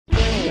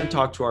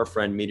talk to our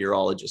friend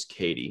meteorologist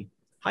Katie.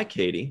 Hi,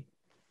 Katie.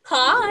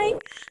 Hi.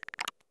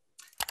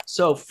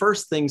 So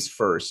first things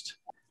first,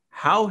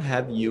 how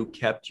have you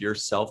kept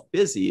yourself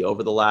busy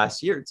over the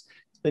last year? It's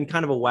been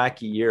kind of a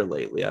wacky year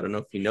lately. I don't know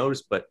if you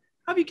noticed, but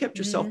how have you kept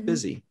yourself Mhm.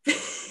 busy?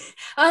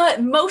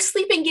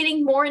 Mostly been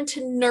getting more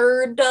into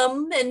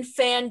nerddom and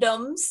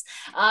fandoms.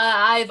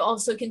 I've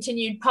also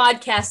continued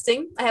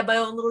podcasting. I have my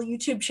own little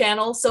YouTube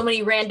channel, So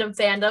Many Random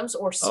Fandoms,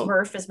 or Oh,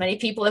 Smurf, as many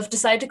people have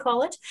decided to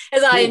call it,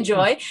 as I cool.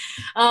 enjoy.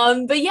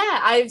 But yeah,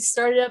 I've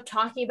started up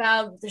talking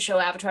about the show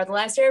Avatar: The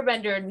Last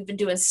Airbender, and we've been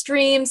doing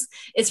streams.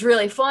 It's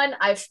really fun.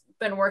 I've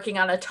been working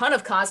on a ton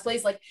of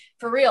cosplays, like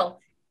for real.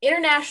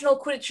 International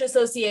Quidditch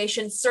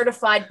Association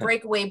certified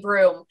breakaway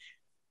broom.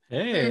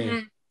 Hey, Mm-hmm.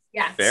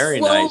 Yeah, Very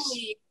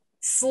nice.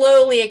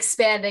 slowly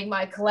expanding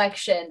my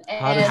collection,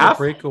 how does it and Half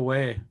break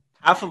away?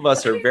 half of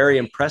us are very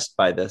impressed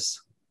by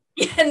this.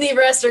 the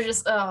rest are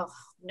just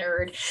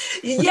nerd.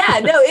 Yeah,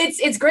 no,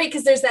 it's great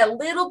because there's that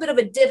little bit of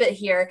a divot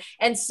here,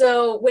 and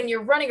so when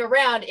you're running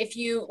around, if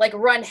you like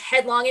run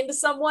headlong into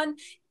someone,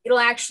 it'll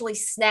actually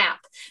snap,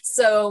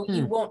 so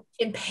you Hmm. won't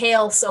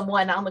impale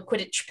someone on the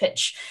Quidditch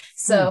pitch. Hmm.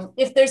 So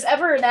if there's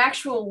ever an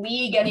actual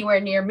league anywhere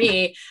near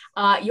me,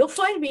 you'll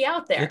find me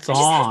out there. It's I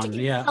just have to on,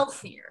 get yeah.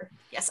 healthier.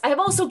 Yes, I have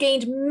also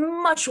gained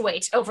much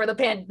weight over the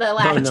Oh,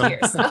 last no. year.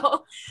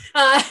 So,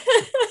 uh,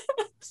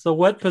 So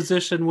what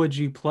position would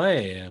you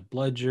play? A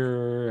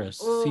bludger, a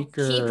ooh,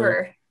 seeker,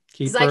 keeper,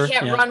 because I keeper?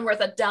 can't Yeah. run worth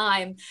a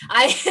dime.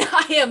 I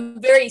I am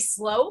very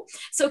slow,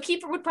 so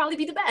keeper would probably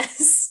be the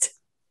best.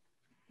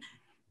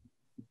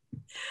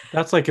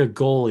 That's like a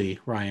goalie,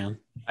 Ryan.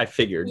 I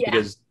figured Yeah,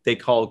 because they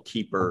call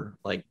keeper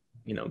like,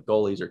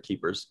 goalies or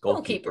keepers,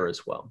 goalkeeper goalkeeper.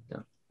 as well.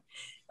 Yeah.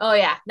 Oh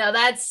yeah, no,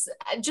 that's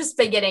I've just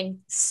been getting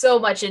so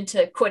much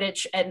into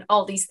Quidditch and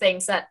all these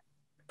things that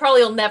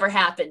probably will never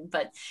happen,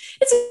 but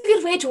it's a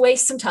good way to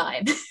waste some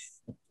time.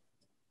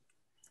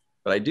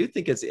 But I do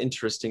think it's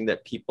interesting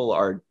that people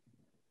are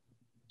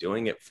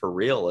doing it for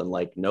real and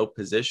like no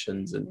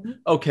positions. And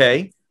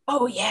okay,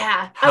 Oh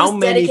yeah, I how was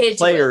many dedicated to it.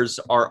 players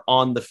are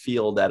on the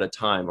field at a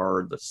time,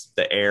 or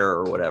the air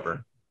or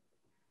whatever?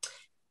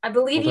 I Well,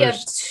 believe you have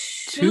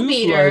there's two two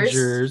beaters.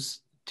 bludgers,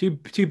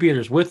 two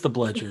beaters with the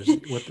bludgers,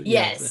 with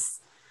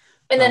Yes.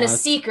 And then a uh,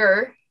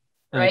 seeker,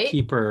 and a right?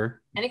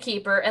 keeper. And a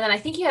keeper. And then I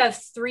think you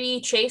have three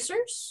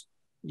chasers.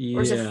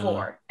 Or is it Yeah,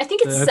 four? I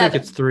think it's I think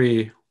it's seven.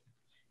 three.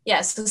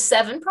 Yeah, so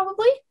seven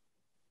probably.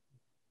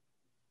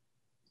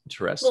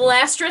 Little Interesting.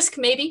 asterisk,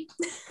 maybe.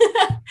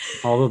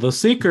 Although the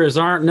seekers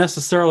aren't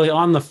necessarily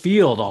on the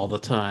field all the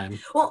time.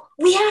 Well,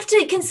 we have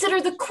to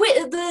consider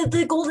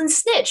the golden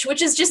snitch,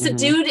 which is just a Mhm.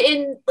 dude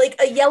in like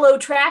a yellow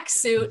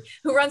tracksuit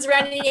who runs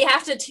around and you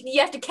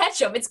have to catch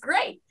him. It's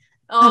great.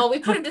 Oh, we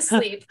put him to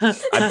sleep.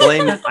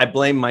 I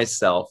blame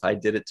myself. I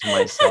did it to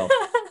myself.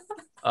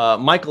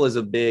 Michael is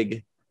a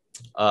big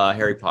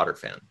Harry Potter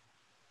fan.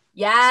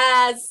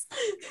 Yes.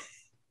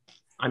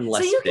 I'm So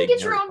less you can big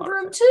get your Harry own Potter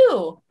broom fan.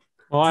 too.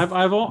 Well,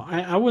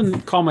 I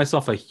wouldn't call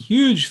myself a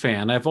huge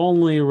fan. I've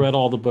only read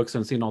all the books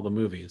and seen all the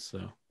movies,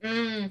 so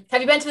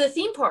Have you been to the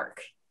theme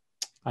park?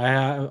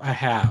 I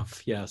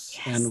have, yes,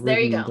 Yes, and there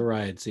you ridden the go.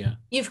 rides, yeah.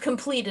 You've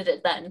completed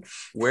it then.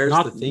 Where's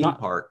the theme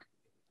Not park?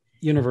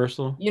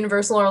 Universal.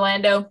 Universal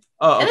Orlando.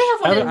 Oh, And they okay.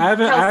 have one in I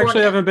actually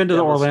California. haven't been to They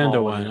the have a Orlando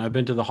small one one. here. I've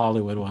been to the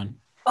Hollywood one.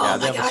 Oh Yeah,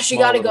 they my have a gosh, you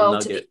small gotta little go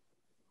to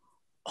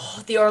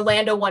nugget. the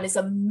Orlando one is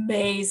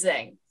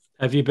amazing.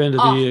 Have you been to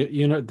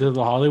Oh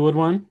the Hollywood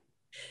one?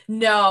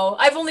 no,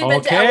 I've only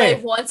been to LA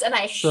Okay, once and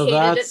I so hated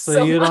it that's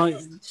so you much.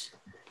 don't.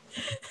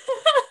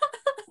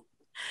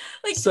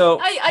 Like So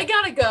I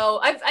gotta go.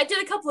 I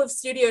did a couple of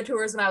studio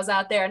tours when I was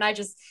out there, and I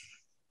just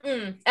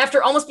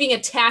after almost being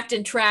attacked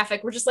in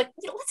traffic, we're just like,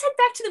 let's head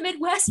back to the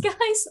Midwest,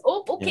 guys.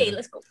 Oh, okay, yeah,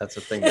 let's go. that's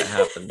a thing that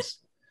happens.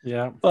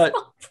 Yeah. But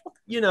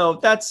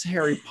that's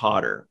Harry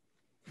Potter.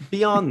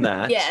 Beyond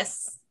that,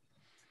 Yes.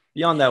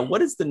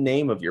 what is the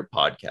name of your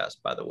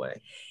podcast, by the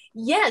way?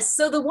 Yes.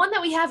 So the one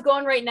that we have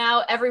going right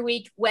now every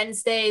week,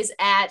 Wednesdays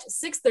at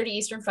 6:30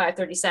 Eastern,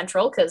 5:30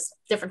 Central, because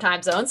different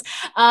time zones.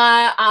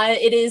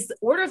 It is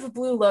Order of the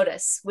Blue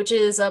Lotus, which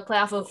is a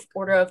playoff of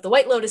Order of the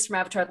White Lotus from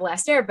Avatar: The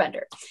Last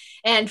Airbender.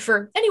 And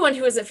for anyone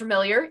who isn't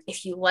familiar,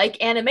 if you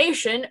like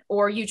animation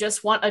or you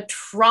just want a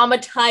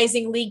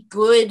traumatizingly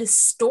good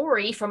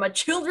story from a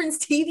children's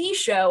TV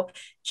show,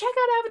 check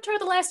out Avatar: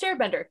 The Last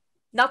Airbender.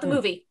 Not the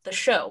movie, the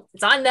show.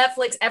 It's on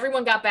Netflix.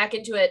 Everyone got back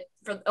into it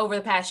for over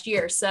the past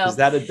year. So Is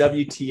that a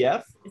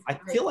WTF? I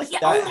feel like yeah.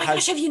 that Oh my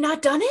gosh, have you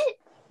not done it?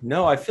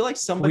 No, I feel like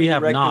somebody We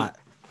have not.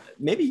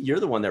 Maybe you're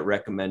the one that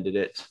recommended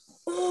it.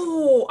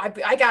 Oh,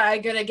 I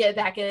gotta get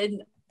back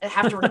in. I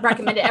have to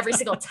recommend it every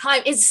single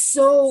time. It's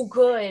so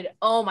good.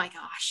 Oh my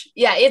gosh.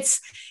 Yeah,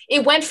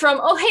 it went from,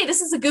 oh hey,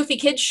 this is a goofy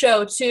kids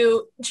show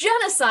to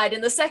genocide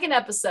in the second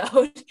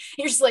episode.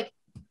 You're just like,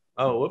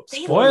 Oh, whoops.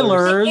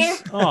 Spoilers.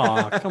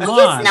 Oh, come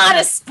oh, on. it's not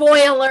a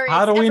spoiler.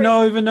 How do we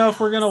even know if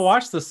we're going to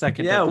watch the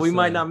second Yeah, episode? we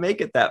might not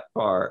make it that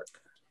far.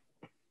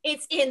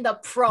 It's in the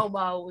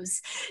promos.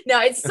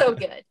 No, it's so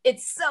good.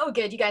 It's so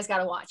good. You guys got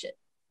to watch it.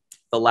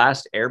 The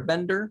Last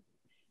Airbender?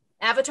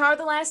 Avatar: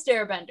 The Last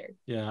Airbender.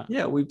 Yeah.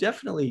 Yeah, we've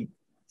definitely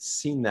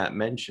seen that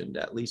mentioned,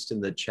 at least in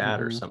the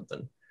chat or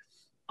something.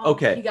 Oh,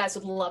 Okay. you guys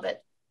would love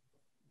it.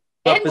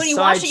 But And when you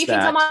watch it, you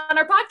besides can come that- on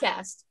our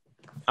podcast.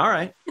 All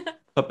right.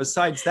 But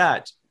besides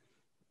that,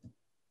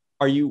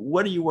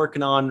 what are you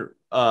working on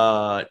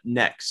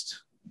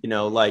next? You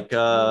know, like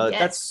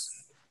that's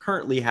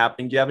currently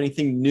happening. Do you have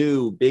anything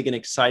new, big and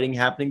exciting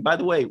happening? By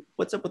the way,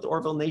 what's up with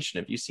Orville Nation?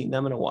 Have you seen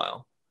them in a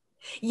while?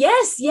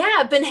 Yes, yeah.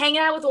 I've been hanging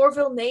out with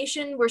Orville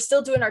Nation. We're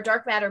still doing our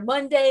Dark Matter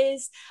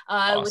Mondays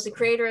Awesome. with the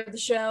creator of the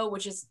show,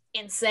 which is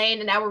insane.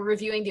 And now we're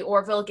reviewing the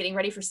Orville, getting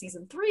ready for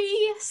season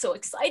 3. So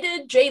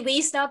excited. Jay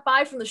Lee stopped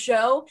by from the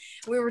show.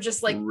 We were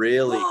just like,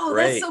 really whoa,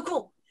 great. that's so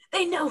cool.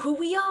 They know who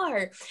we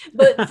are.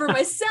 But for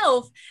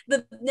myself,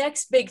 the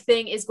next big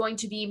thing is going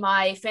to be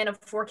my Phantom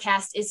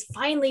Forecast is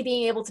finally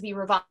being able to be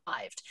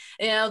revived.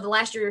 You know, the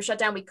last year we were shut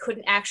down, we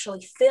couldn't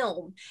actually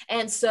film.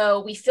 And so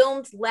we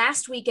filmed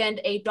last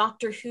weekend a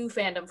Doctor Who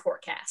Phantom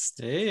Forecast.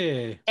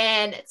 Hey.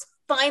 And it's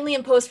finally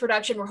in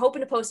post-production. We're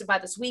hoping to post it by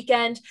this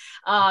weekend.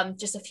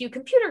 Just a few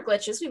computer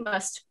glitches we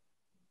must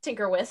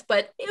tinker with,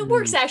 but it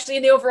works actually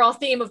in the overall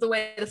theme of the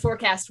way the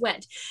forecast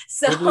went.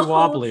 So Wibbly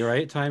wobbly,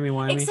 right?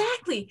 Timey-wimey.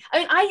 Exactly. I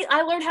mean,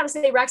 I learned how to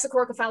say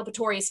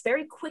Raxacoricophalopatorius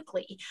very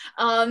quickly.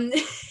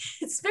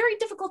 It's very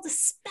difficult to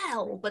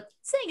spell, but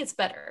saying it's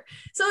better.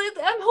 So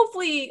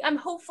I'm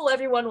hopeful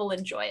everyone will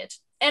enjoy it.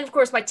 And of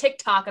course, my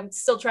TikTok, I'm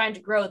still trying to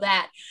grow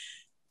that.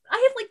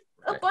 I have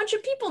like a bunch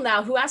of people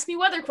now who ask me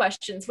weather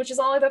questions, which is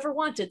all I've ever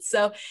wanted.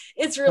 So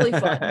it's really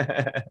fun.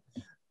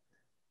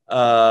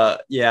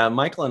 Yeah,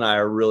 Michael and I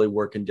are really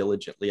working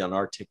diligently on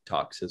our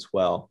TikToks as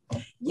well.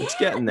 Yeah, It's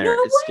getting there.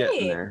 no It's way.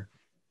 getting there.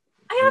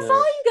 I gotta follow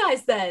you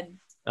guys then.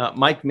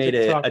 Mike made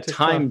TikTok, a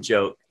TikTok. time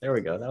joke. There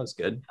we go. That was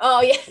good.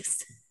 Oh,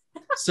 yes.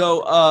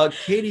 So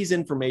Katie's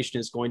information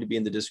is going to be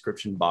in the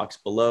description box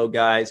below,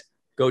 guys.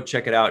 Go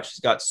check it out. She's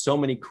got so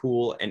many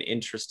cool and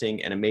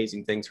interesting and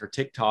amazing things. Her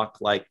TikTok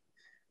like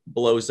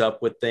blows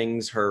up with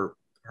things. Her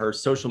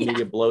social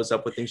media blows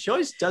up with things. She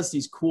always does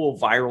these cool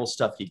viral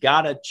stuff. You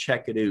gotta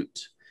check it out.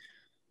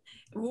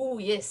 Ooh,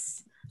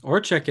 yes. Or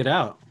check it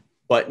out.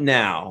 But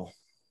now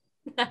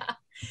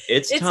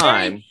it's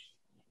time.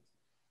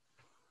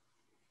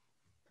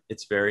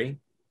 It's very.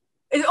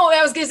 I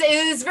was gonna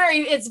say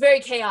it's very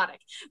chaotic,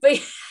 but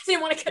I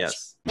didn't want to cut you.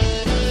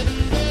 Yes.